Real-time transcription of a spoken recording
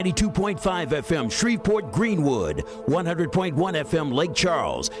92.5 FM Shreveport Greenwood, 100.1 FM Lake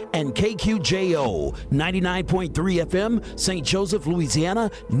Charles, and KQJO 99.3 FM St. Joseph, Louisiana,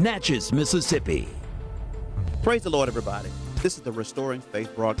 Natchez, Mississippi. Praise the Lord, everybody. This is the Restoring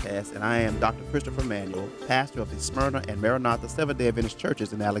Faith broadcast, and I am Dr. Christopher Manuel, pastor of the Smyrna and Maranatha Seventh-day Adventist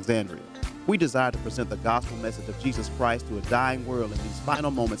churches in Alexandria. We desire to present the gospel message of Jesus Christ to a dying world in these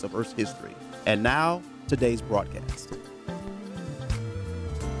final moments of Earth's history. And now, today's broadcast.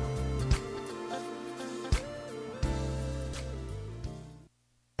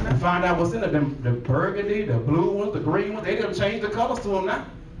 And find out what's in it. The burgundy, the blue ones, the green ones, they didn't change the colors to them now.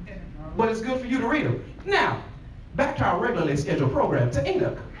 But it's good for you to read them. Now, back to our regularly scheduled program, to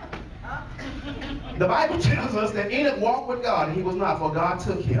Enoch. The Bible tells us that Enoch walked with God, and he was not, for God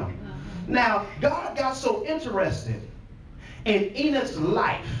took him. Now, God got so interested in Enoch's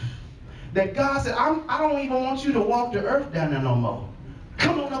life that God said, I don't even want you to walk the earth down there no more.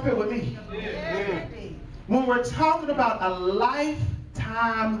 Come on up here with me. Yeah. When we're talking about a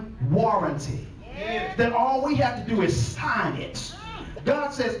lifetime warranty, then all we have to do is sign it.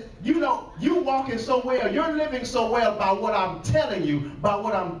 God says, you know, you walking so well, you're living so well by what I'm telling you, by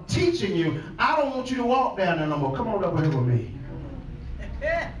what I'm teaching you. I don't want you to walk down there no more. Come on up here with me.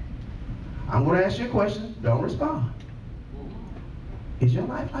 I'm going to ask you a question. Don't respond. Is your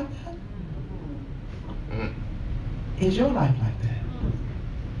life like that? Is your life like that?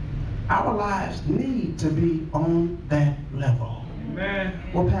 Our lives need to be on that level. Amen.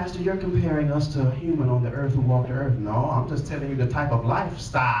 Well, Pastor, you're comparing us to a human on the earth who walked the earth. No, I'm just telling you the type of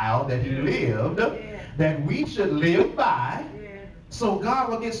lifestyle that he lived, that we should live by. So God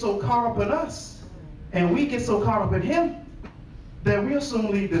will get so caught up in us, and we get so caught up in him, that we'll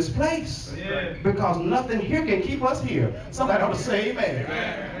soon leave this place, because nothing here can keep us here. Somebody ought to say amen.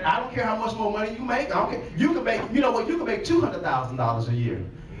 Amen. I don't care how much more money you make. I don't care. You can make, you know what, you can make $200,000 a year.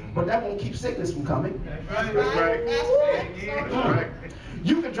 But that won't keep sickness from coming. That's right. That's right.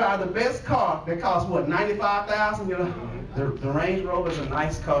 You can drive the best car that costs what, $95,000? You know, the Range Rover is a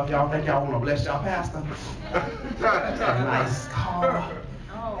nice car. If y'all think y'all want to bless y'all pastor, a nice car.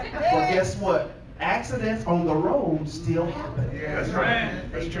 But guess what? Accidents on the road still happen. That's right.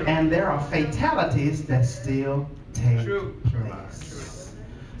 That's true. And there are fatalities that still take place.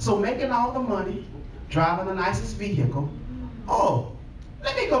 So making all the money, driving the nicest vehicle. Oh,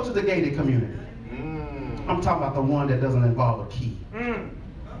 let me go to the gated community. I'm talking about the one that doesn't involve a key.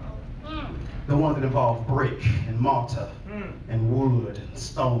 The one that involves brick and mortar and wood and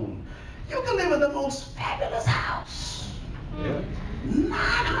stone. You can live in the most fabulous house.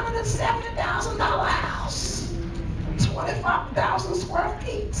 $970,000 house. 25,000 square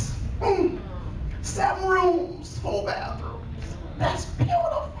feet. 7 rooms, 4 bathrooms. That's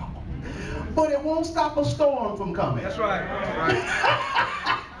beautiful. But it won't stop a storm from coming. That's right.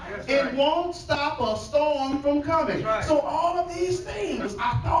 It won't stop a storm from coming. Right. So all of these things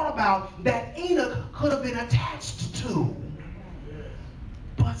I thought about that Enoch could have been attached to.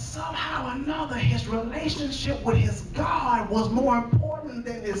 But somehow or another, his relationship with his God was more important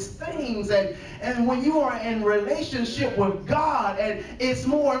than his things. And when you are in relationship with God and it's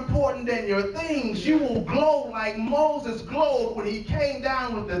more important than your things, you will glow like Moses glowed when he came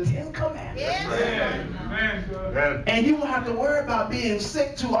down with the 10 Commandments. Yes. And you won't have to worry about being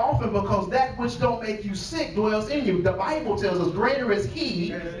sick too often, because that which don't make you sick dwells in you. The Bible tells us greater is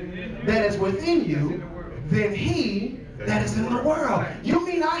he that is within you than he that is in the world. You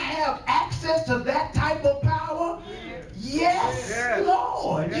mean I have access to that type of power? Yes,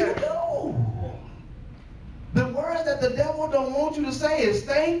 Lord, you do. The words that the devil don't want you to say is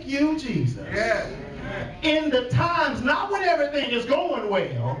thank you, Jesus. In the times, not when everything is going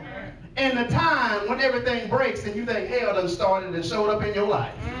well, in the time when everything breaks and you think hell done started and showed up in your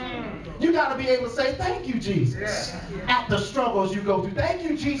life. You got to be able to say, thank you, Jesus, at the struggles you go through. Thank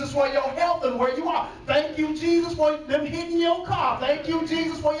you, Jesus, for your health and where you are. Thank you, Jesus, for them hitting your car. Thank you,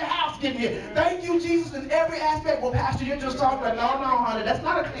 Jesus, for your house getting hit. Thank you, Jesus, in every aspect. Well, Pastor, you're just talking about, no, honey, that's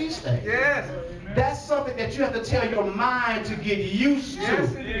not a cliche. That's something that you have to tell your mind to get used to.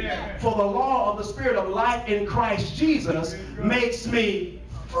 For the law of the Spirit of life in Christ Jesus makes me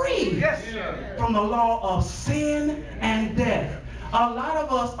free from the law of sin and death. A lot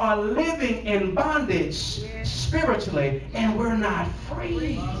of us are living in bondage spiritually, and we're not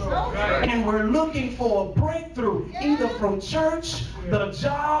free. And we're looking for a breakthrough, either from church, the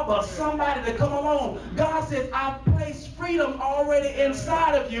job, or somebody to come along. God says, I've placed freedom already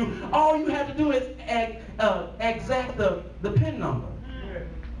inside of you. All you have to do is exact the PIN number.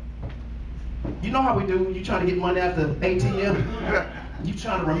 You know how we do when you're trying to get money out the ATM? You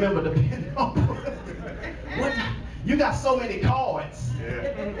trying to remember the PIN number. You got so many cards.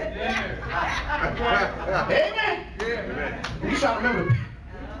 Yeah. Amen? Yeah. You trying to remember.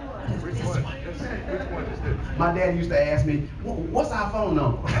 Which one? Which one is this? My dad used to ask me, what's our phone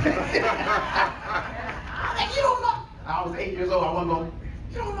number? I'm like, you don't know. I was 8 years old. I wasn't going,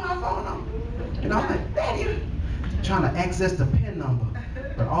 you don't know our phone number. And I'm like, Dad, you trying to access the PIN number.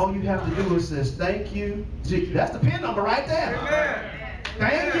 But all you have to do is say, thank you. That's the PIN number right there.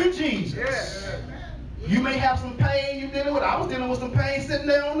 Thank you, Jesus. You may have some pain you're dealing with. I was dealing with some pain sitting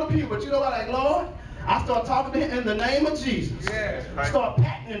there on the pew. But you know what? Like, Lord, I start talking to him in the name of Jesus. Start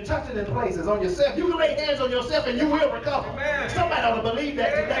patting and touching in places on yourself. You can lay hands on yourself and you will recover. Somebody ought to believe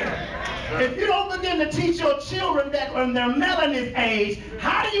that today. If you don't begin to teach your children that when they're Melanie's age,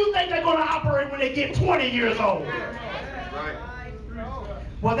 how do you think they're going to operate when they get 20 years old?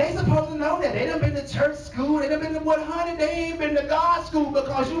 Well, they supposed to know that. They done been to church school. They done been to what, honey? They ain't been to God school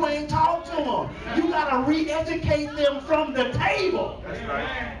because you ain't talked to them. You got to re-educate them from the table. That's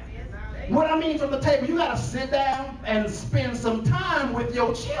right. What I mean from the table, you got to sit down and spend some time with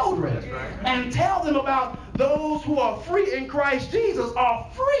your children and tell them about those who are free in Christ Jesus are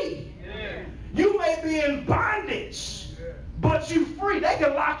free. You may be in bondage, but you free. They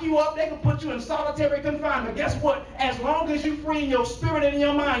can lock you up. They can put you in solitary confinement. Guess what? As long as you free in your spirit and in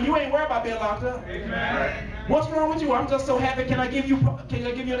your mind, you ain't worried about being locked up. Amen. What's wrong with you? I'm just so happy. Can I give you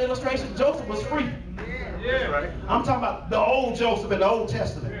an illustration? Joseph was free. That's right. I'm talking about the old Joseph in the Old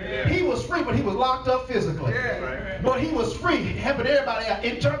Testament. He was free, but he was locked up physically. But he was free, helping everybody out,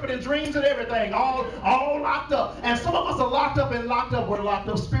 interpreting dreams and everything, all locked up. And some of us are locked up and locked up. We're locked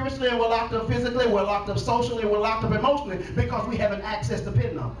up spiritually, and we're locked up physically, we're locked up socially, we're locked up emotionally because we haven't accessed the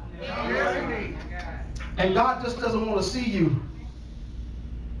PIN number. And God just doesn't want to see you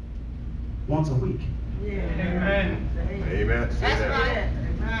once a week. Amen. Amen. That's right.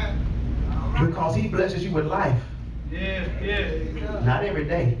 Because he blesses you with life. Not every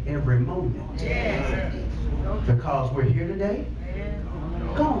day, every moment. Because we're here today,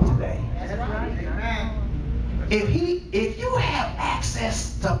 gone today. If you have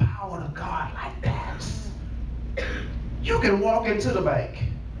access to power to God like that, you can walk into the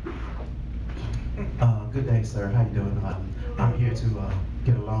bank. Good day, sir. How you doing? I'm here to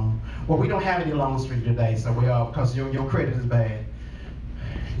get a loan. Well, we don't have any loans for you today, so we are, because your credit is bad.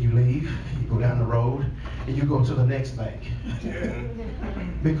 You leave, you go down the road, and you go to the next bank.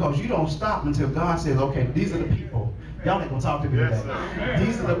 Because you don't stop until God says, okay, these are the people. Y'all ain't gonna talk to me today.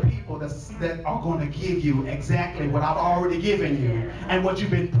 These are the people that are gonna give you exactly what I've already given you and what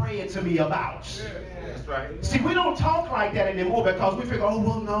you've been praying to me about. That's right. See, we don't talk like that anymore because we figure, oh,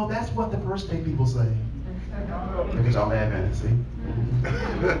 well, no, that's what the birthday people say. Look at y'all laughing, see?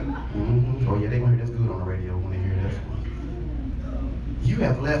 Oh, yeah, they gonna hear this good on the radio when they hear this one. You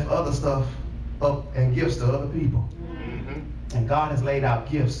have left other stuff up and gifts to other people. And God has laid out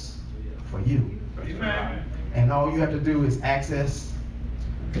gifts for you. And all you have to do is access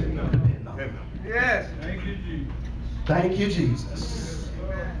the PIN number. Yes. Thank you, Jesus. Thank you, Jesus.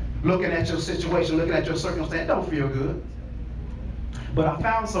 Looking at your situation, looking at your circumstance, don't feel good. But I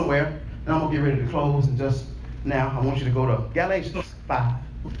found somewhere, and I'm going to get ready to close, and just now I want you to go to Galatians 5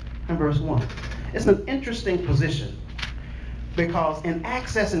 and verse 1. It's an interesting position. Because in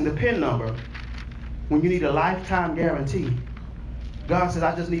accessing the PIN number, when you need a lifetime guarantee, God said,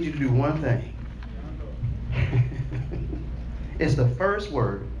 I just need you to do one thing. It's the first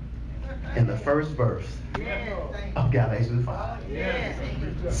word in the first verse of Galatians 5.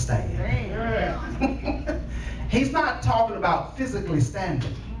 Stand. He's not talking about physically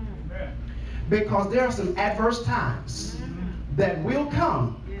standing. Because there are some adverse times that will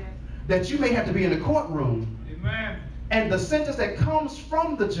come that you may have to be in the courtroom. And the sentence that comes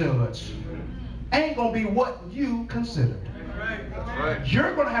from the judge ain't going to be what you considered. That's right.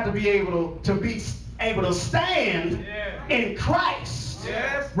 You're going to have to be able to stand in Christ.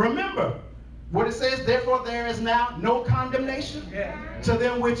 Remember what it says, therefore there is now no condemnation to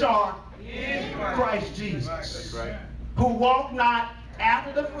them which are in Christ Jesus. That's right. Who walk not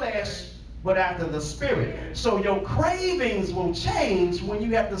after the flesh, but after the Spirit. So your cravings will change when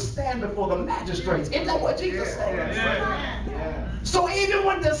you have to stand before the magistrates. Isn't that what Jesus said? So even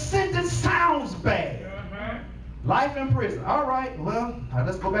when the sentence sounds bad, life in prison. All right, well,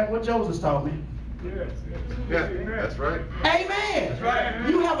 let's go back to what Joseph taught me. Yeah, that's right. Amen. That's right.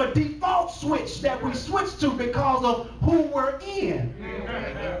 You have a default switch that we switch to because of who we're in.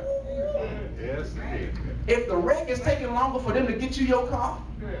 Yes, indeed. If the wreck is taking longer for them to get you your car,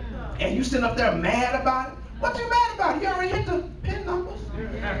 and you sitting up there mad about it, What you mad about? You already hit the pin numbers.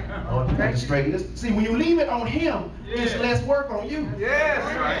 Oh, you got to straighten this. See, when you leave it on him, it's less work on you. Yes.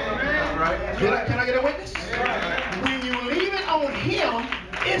 That's right. Can I get a witness? When you leave it on him,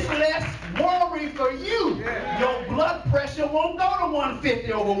 it's less worry for you. Your blood pressure won't go to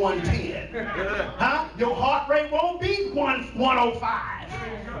 150 over 110. Huh? Your heart rate won't be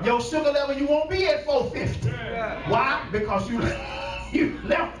 105. Your sugar level, you won't be at 450. Why? Because you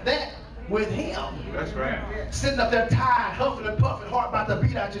left that with him. That's right. Sitting up there tired, huffing and puffing, heart about to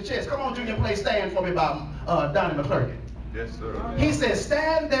beat out your chest. Come on, Junior, play Stand For Me by Donnie McClurkin. Yes, sir. He says,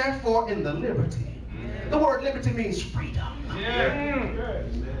 stand therefore in the liberty. The word liberty means freedom. Yeah.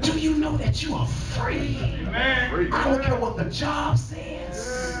 Do you know that you are free? I don't care what the job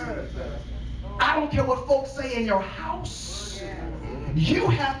says. I don't care what folks say in your house. You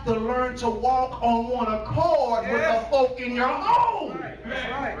have to learn to walk on one accord with the folk in your home.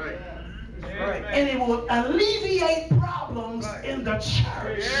 And it will alleviate problems in the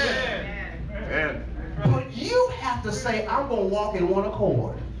church. But you have to say, I'm going to walk in one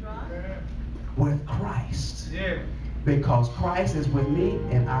accord with Christ. Because Christ is with me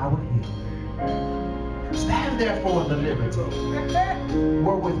and I with him. Stand therefore in the liberty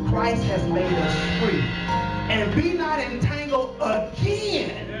wherewith Christ has made us free. And be not entangled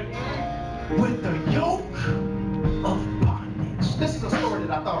again with the yoke of bondage. This is a story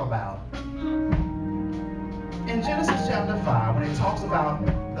that I thought about. In Genesis chapter 5, when it talks about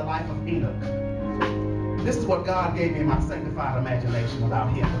the life of Enoch, this is what God gave me in my sanctified imagination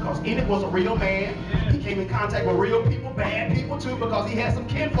about him. Because Enoch was a real man. He came in contact with real people, bad people too, because he had some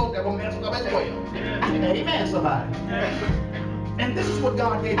kinfolk that were messed up as well. Amen, somebody. And this is what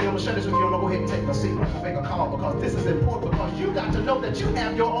God gave me. I'm going to share this with you. I'm going to go ahead and take my seat and make a call, because this is important, because you got to know that you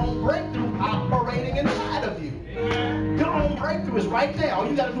have your own breakthrough operating inside of you. Your own breakthrough is right there. All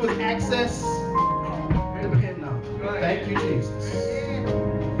you got to do is access the pin number. Thank you, Jesus.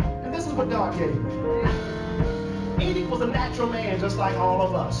 And this is what God gave me. Enoch was a natural man just like all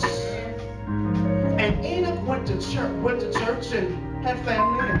of us. And Enoch went to church and had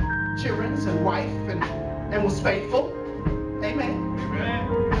family and children and wife and was faithful. Amen.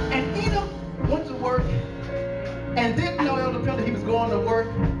 And Enoch went to work and didn't know Elder Pillar he was going to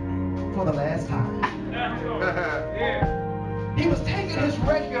work for the last time. He was taking his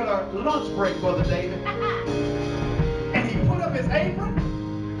regular lunch break, Brother David. And he put up his apron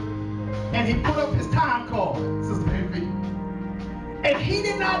and he put up his time card, Sister P. And he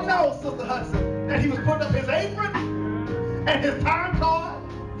did not know, Sister Hudson, that he was putting up his apron and his time card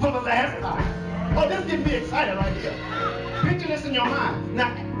for the last time. Oh, this gets me excited right here. Picture this in your mind.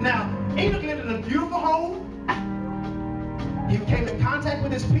 Now, Enoch lived in a beautiful home. He came in contact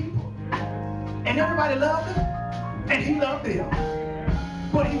with his people. And everybody loved him. And he loved them.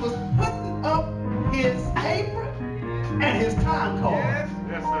 But he was putting up his apron and his time card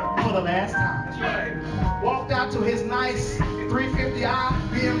for the last time. That's right. Walked out to his nice 350i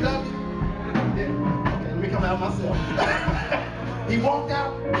BMW. Yeah. Okay, let me come out myself. He walked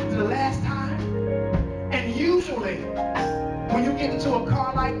out to the last time. And usually, when you get into a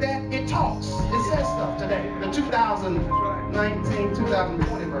car like that, it talks. It says stuff today. The 2019,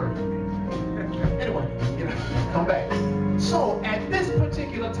 2020 version. Anyway, come back. So at this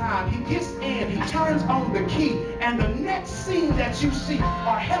particular time, he gets in, he turns on the key, and the next scene that you see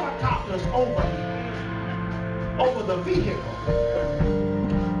are helicopters over the vehicle.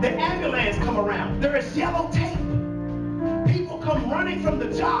 The ambulance come around. There is yellow tape. People come running from the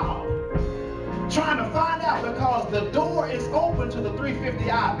job, trying to find out, because the door is open to the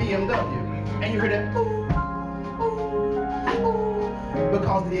 350i BMW. And you hear that, ooh, ooh, ooh,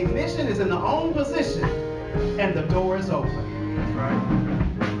 because the ignition is in the on position and the door is open. Right.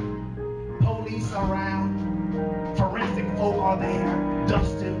 Police are around, forensic folk are there,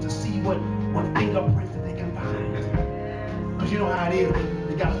 dusting to see what fingerprints that they can find. Because you know how it is,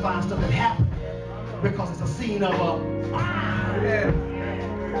 you got to find stuff that happened, because it's a scene of a,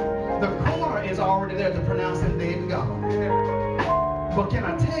 the coroner is already there to pronounce him dead and gone. But can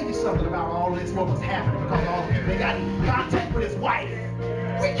I tell you something about all this, what was happening? Because all the people, they got in contact with his wife.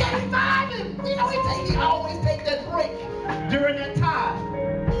 We can't find him. You know, he always take that break during that time.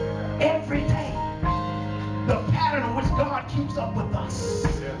 Every day. The pattern in which God keeps up with us.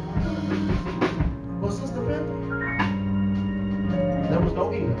 Well, Sister Pimple, there was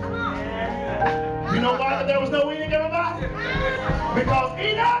no Enoch. You know why there was no Enoch, everybody? Because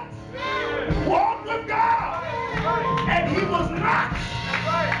Enoch walked with God, and he was not,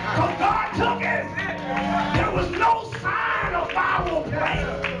 because God took it. There was no sign of foul play,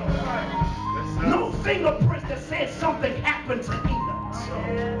 no fingerprints that said something happened to Enoch.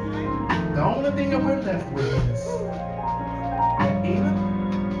 the only thing that we're left with is Enoch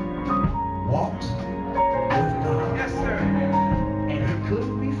walked with God. Yes, sir. And he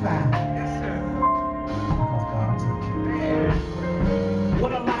couldn't be found Yes, sir. because God took him.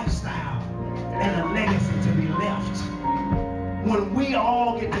 What a lifestyle and a legacy to be left when we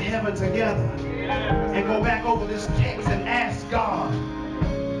all get to heaven together and go back over this text and ask God.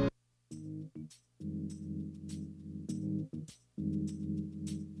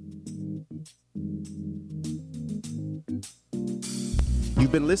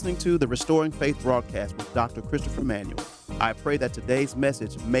 You've been listening to the Restoring Faith broadcast with Dr. Christopher Manuel. I pray that today's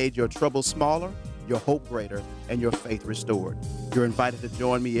message made your troubles smaller, your hope greater, and your faith restored. You're invited to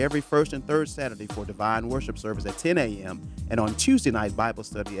join me every first and third Saturday for divine worship service at 10 a.m. and on Tuesday night Bible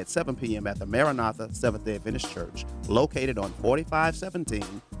study at 7 p.m. at the Maranatha Seventh-day Adventist Church, located on 4517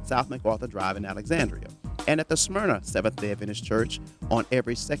 South MacArthur Drive in Alexandria, and at the Smyrna Seventh-day Adventist Church on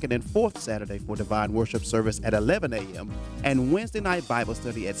every second and fourth Saturday for divine worship service at 11 a.m. and Wednesday night Bible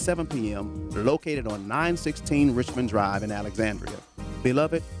study at 7 p.m. located on 916 Richmond Drive in Alexandria.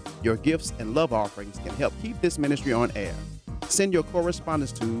 Beloved, your gifts and love offerings can help keep this ministry on air. Send your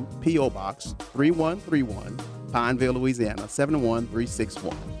correspondence to P.O. Box 3131, Pineville, Louisiana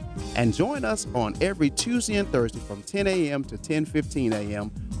 71361. And join us on every Tuesday and Thursday from 10 a.m. to 10:15 a.m.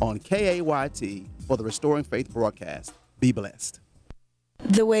 on KAYT for the Restoring Faith broadcast. Be blessed.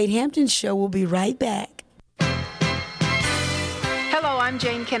 The Wade Hampton Show will be right back. Hello, I'm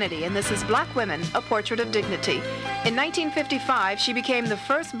Jane Kennedy, and this is Black Women, A Portrait of Dignity. In 1955, she became the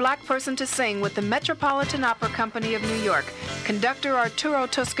first black person to sing with the Metropolitan Opera Company of New York. Conductor Arturo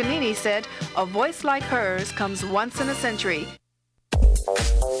Toscanini said, "A voice like hers comes once in a century."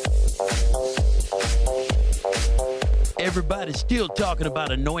 Everybody's still talking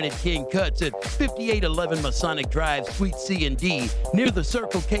about Anointed King Cuts at 5811 Masonic Drive, Suite C and D, near the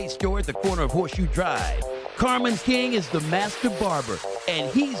Circle K store at the corner of Horseshoe Drive. Carmen King is the master barber, and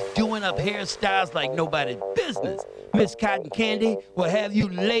he's doing up hairstyles like nobody's business. Miss Cotton Candy will have you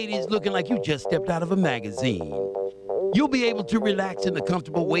ladies looking like you just stepped out of a magazine. You'll be able to relax in the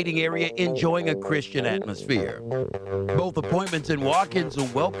comfortable waiting area, enjoying a Christian atmosphere. Both appointments and walk-ins are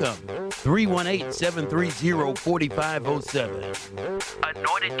welcome. 318-730-4507.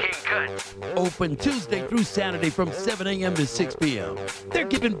 Anointed King Cuts. Open Tuesday through Saturday from 7 a.m. to 6 p.m. They're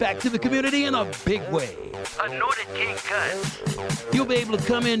giving back to the community in a big way. Anointed King Cuts. You'll be able to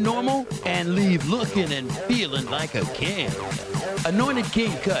come in normal and leave looking and feeling like a king. Anointed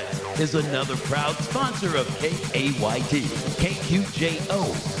King Cuts is another proud sponsor of KAYT,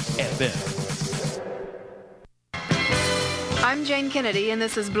 KQJO FM. I'm Jane Kennedy, and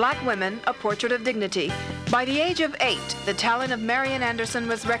this is Black Women, A Portrait of Dignity. By the age of 8, the talent of Marian Anderson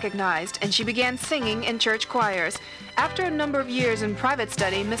was recognized, and she began singing in church choirs. After a number of years in private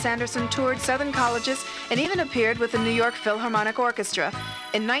study, Miss Anderson toured Southern colleges and even appeared with the New York Philharmonic Orchestra.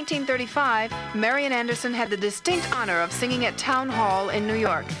 In 1935, Marian Anderson had the distinct honor of singing at Town Hall in New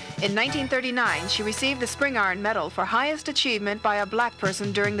York. In 1939, she received the Spring Iron Medal for highest achievement by a black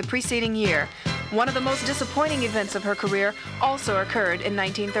person during the preceding year. One of the most disappointing events of her career also occurred in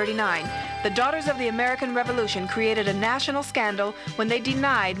 1939. The Daughters of the American Revolution created a national scandal when they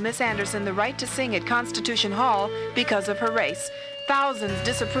denied Miss Anderson the right to sing at Constitution Hall because of her race. Thousands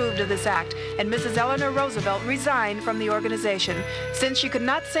disapproved of this act, and Mrs. Eleanor Roosevelt resigned from the organization. Since she could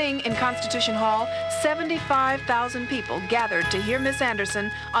not sing in Constitution Hall, 75,000 people gathered to hear Miss Anderson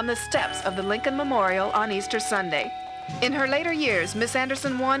on the steps of the Lincoln Memorial on Easter Sunday. In her later years, Miss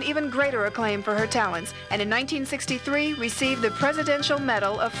Anderson won even greater acclaim for her talents, and in 1963 received the Presidential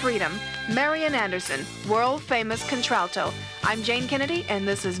Medal of Freedom. Marian Anderson, world-famous contralto. I'm Jane Kennedy, and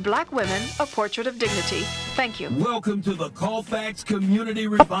this is Black Women, A Portrait of Dignity. Thank you. Welcome to the Colfax Community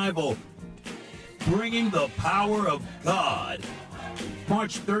Revival, bringing the power of God.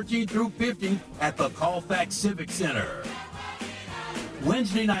 March 13th through 15th at the Colfax Civic Center.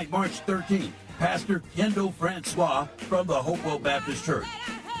 Wednesday night, March 13th. Pastor Kendall Francois from the Hopewell Baptist Church.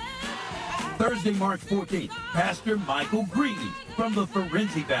 Thursday, March 14th, Pastor Michael Green from the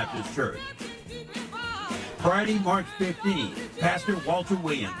Ferenczi Baptist Church. Friday, March 15th, Pastor Walter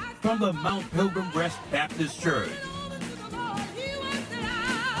Williams from the Mount Pilgrim Rest Baptist Church.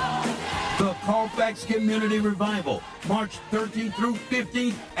 The Colfax Community Revival, March 13th through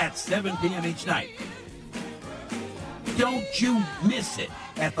 15th at 7 p.m. each night. Don't you miss it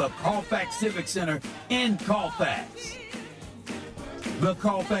at the Colfax Civic Center in Colfax. The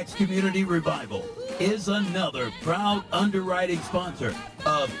Colfax Community Revival is another proud underwriting sponsor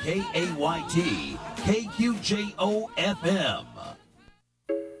of KAYT, KQJO FM.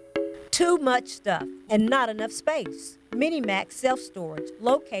 Too much stuff and not enough space. Minimax Self-Storage,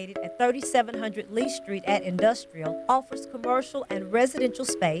 located at 3700 Lee Street at Industrial, offers commercial and residential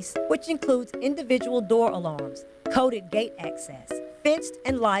space, which includes individual door alarms, coded gate access, fenced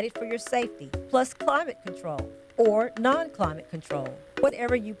and lighted for your safety, plus climate control or non-climate control,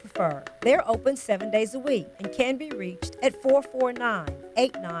 whatever you prefer. They're open 7 days a week and can be reached at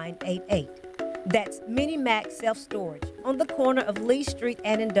 449-8988. That's Minimax Self-Storage on the corner of Lee Street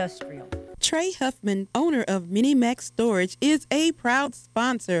and Industrial. Trey Huffman, owner of Minimax Storage, is a proud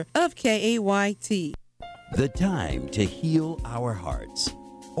sponsor of KAYT. The time to heal our hearts,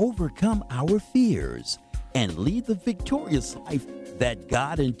 overcome our fears, and lead the victorious life that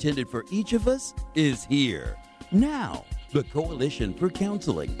God intended for each of us is here. Now, the Coalition for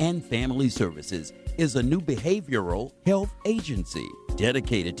Counseling and Family Services is a new behavioral health agency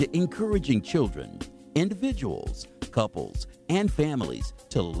dedicated to encouraging children, individuals, couples, and families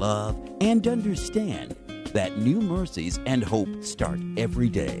to love and understand that new mercies and hope start every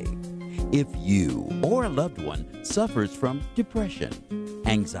day. If you or a loved one suffers from depression,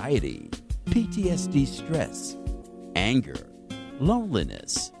 anxiety, PTSD stress, anger,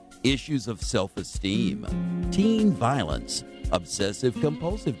 loneliness, issues of self-esteem, teen violence,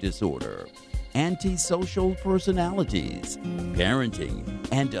 obsessive-compulsive disorder, antisocial personalities, parenting,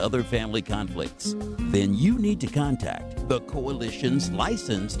 and other family conflicts, then you need to contact the Coalition's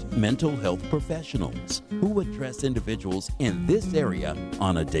licensed mental health professionals who address individuals in this area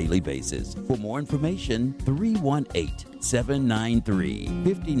on a daily basis. For more information,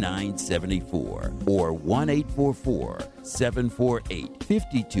 318-793-5974 or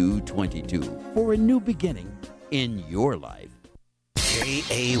 1-844-748-5222 for a new beginning in your life.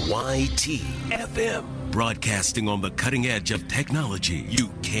 KAYT FM, broadcasting on the cutting edge of technology. You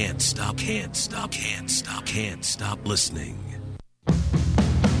can't stop listening.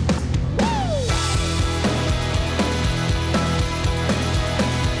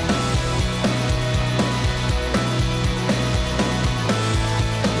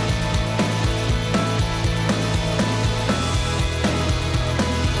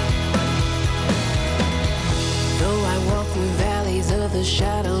 The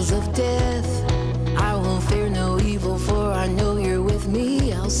shadows of death, I won't fear no evil, for I know you're with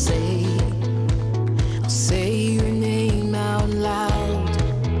me. I'll say your name out loud.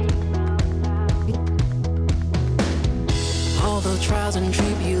 Although trials and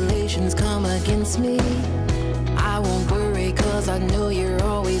tribulations come against me, I won't worry, 'cause I know you're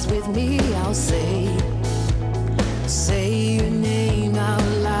always with me. I'll say your name out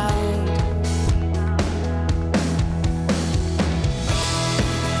loud.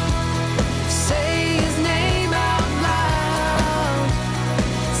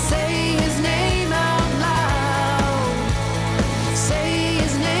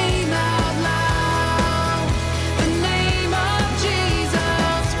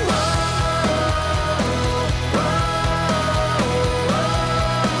 Whoa.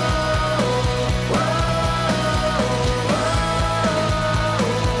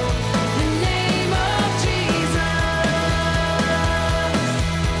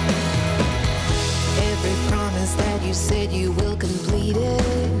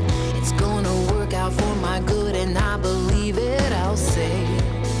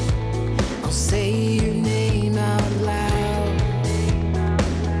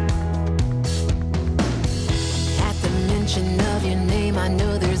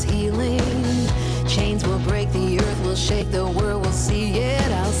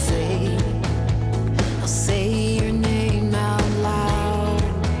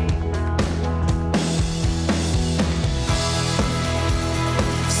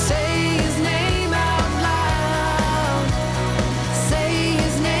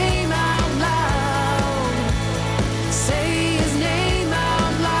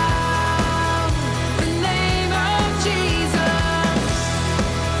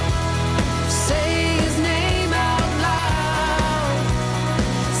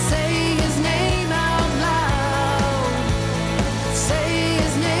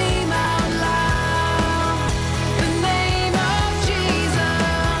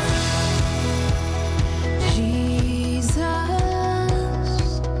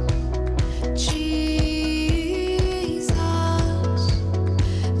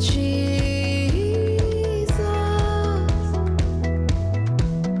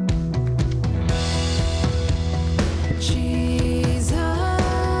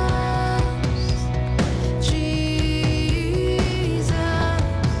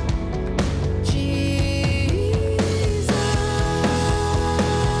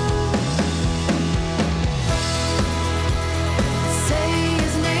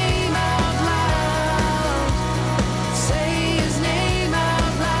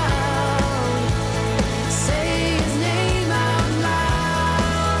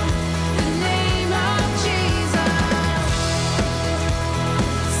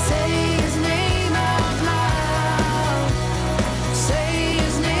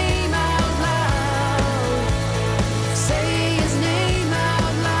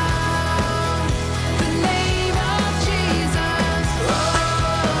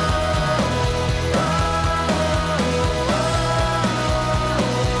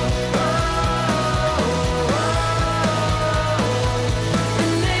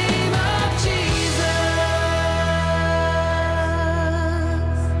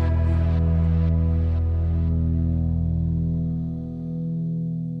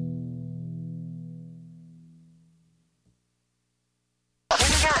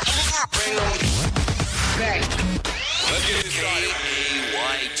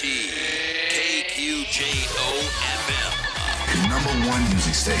 K-A-Y-T. KQJO-FM. #1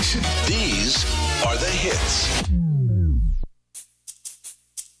 music station. These are the hits.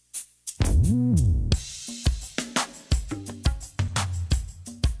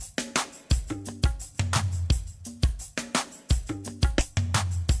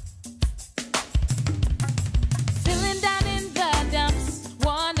 Feeling down in the dumps,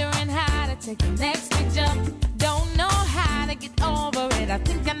 wondering how to take the next big jump. Don't know how to get over it. I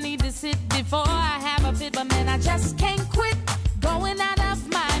think I need to sit before I have a fit, but man, I just can't quit. Going out of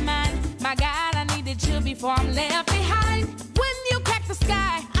my mind. My God, I need to chill before I'm left behind. When you crack the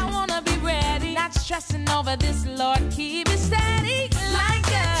sky, I wanna be ready. Not stressing over this, Lord, keep it steady. Like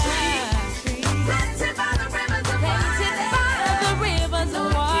a tree planted by the rivers of water. Planted by the rivers of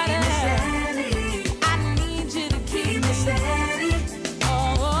water. I need you to keep me steady.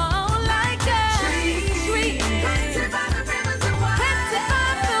 Oh, like a tree planted by the rivers of water. Planted by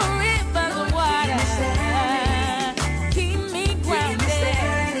the rivers of water. Keep me grounded.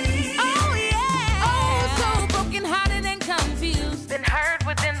 Oh, yeah. Oh, so brokenhearted and confused. Been hurt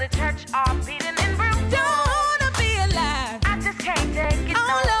within the church, all beaten and bruised. Don't wanna be alive. I just can't take it. Oh,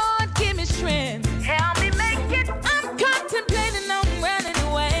 Lord, give me strength. Help me make it. I'm contemplating on running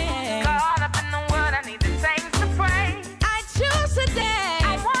away. Caught up in the world, I need the saints to pray. I choose today.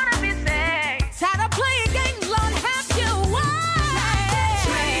 I wanna be saved. Tired of playing games, Lord, have your way.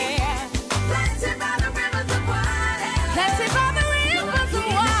 Planted by the rivers of water. Planted by the rivers of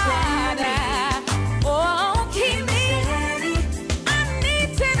water. Oh, keep me steady. I need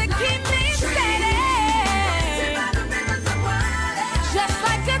you to keep me steady. Planted by the rivers of water. Just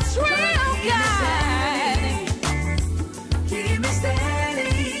like a tree, oh God. Keep me steady.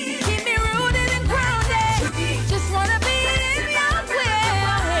 Keep me rooted and grounded. Just wanna be in your will.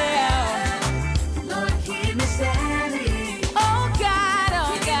 Lord, keep me steady. Oh God,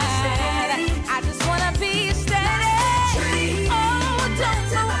 oh God. I just wanna be steady. Oh, don't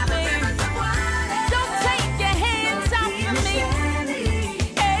move me. Don't take your hands off of me.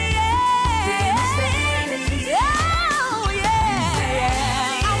 Hey, yeah. Oh,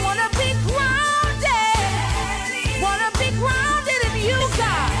 yeah. I wanna be grounded. Wanna be grounded in you,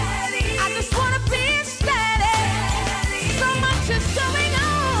 God. I just wanna be steady. So much is going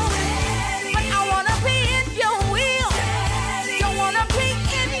on, but I wanna be in your will. Don't wanna be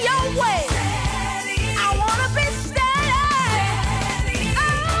in your way. I wanna be steady.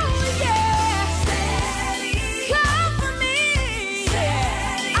 Oh, yeah. Cover me.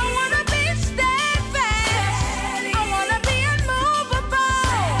 I wanna be steadfast. I wanna be unmovable.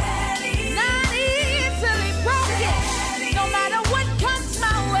 Not easily broken. No matter what comes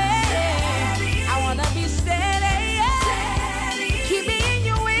my way. I wanna be steady. Keep me in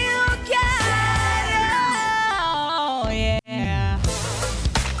your will, God. Oh, yeah.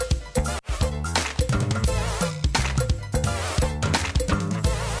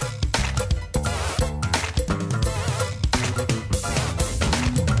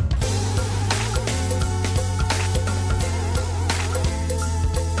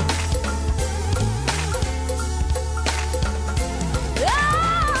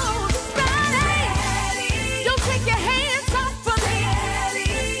 Oh, steady. Don't take your hands off of me.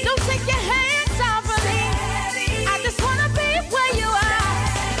 Don't take your hands off of me. I just wanna be where you are.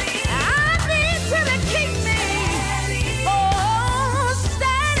 I need you to keep me. Oh,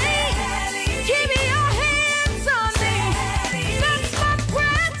 steady. Keep your hands on me. That's my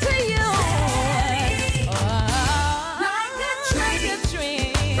prayer to you. Like a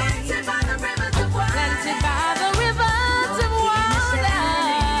tree planted by the rivers of water. Planted by the rivers of water.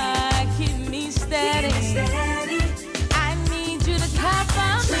 Keep me steady. I need you to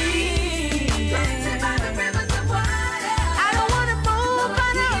cover me. Planted by the rivers of water. I don't wanna move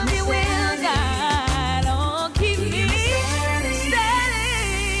out of your will, God. Oh, keep me steady.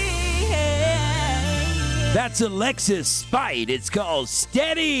 That's Alexis Spite. It's called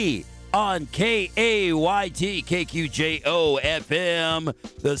Steady on KAYT, KQJO FM,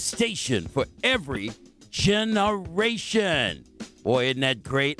 the station for every generation. Boy, isn't that great?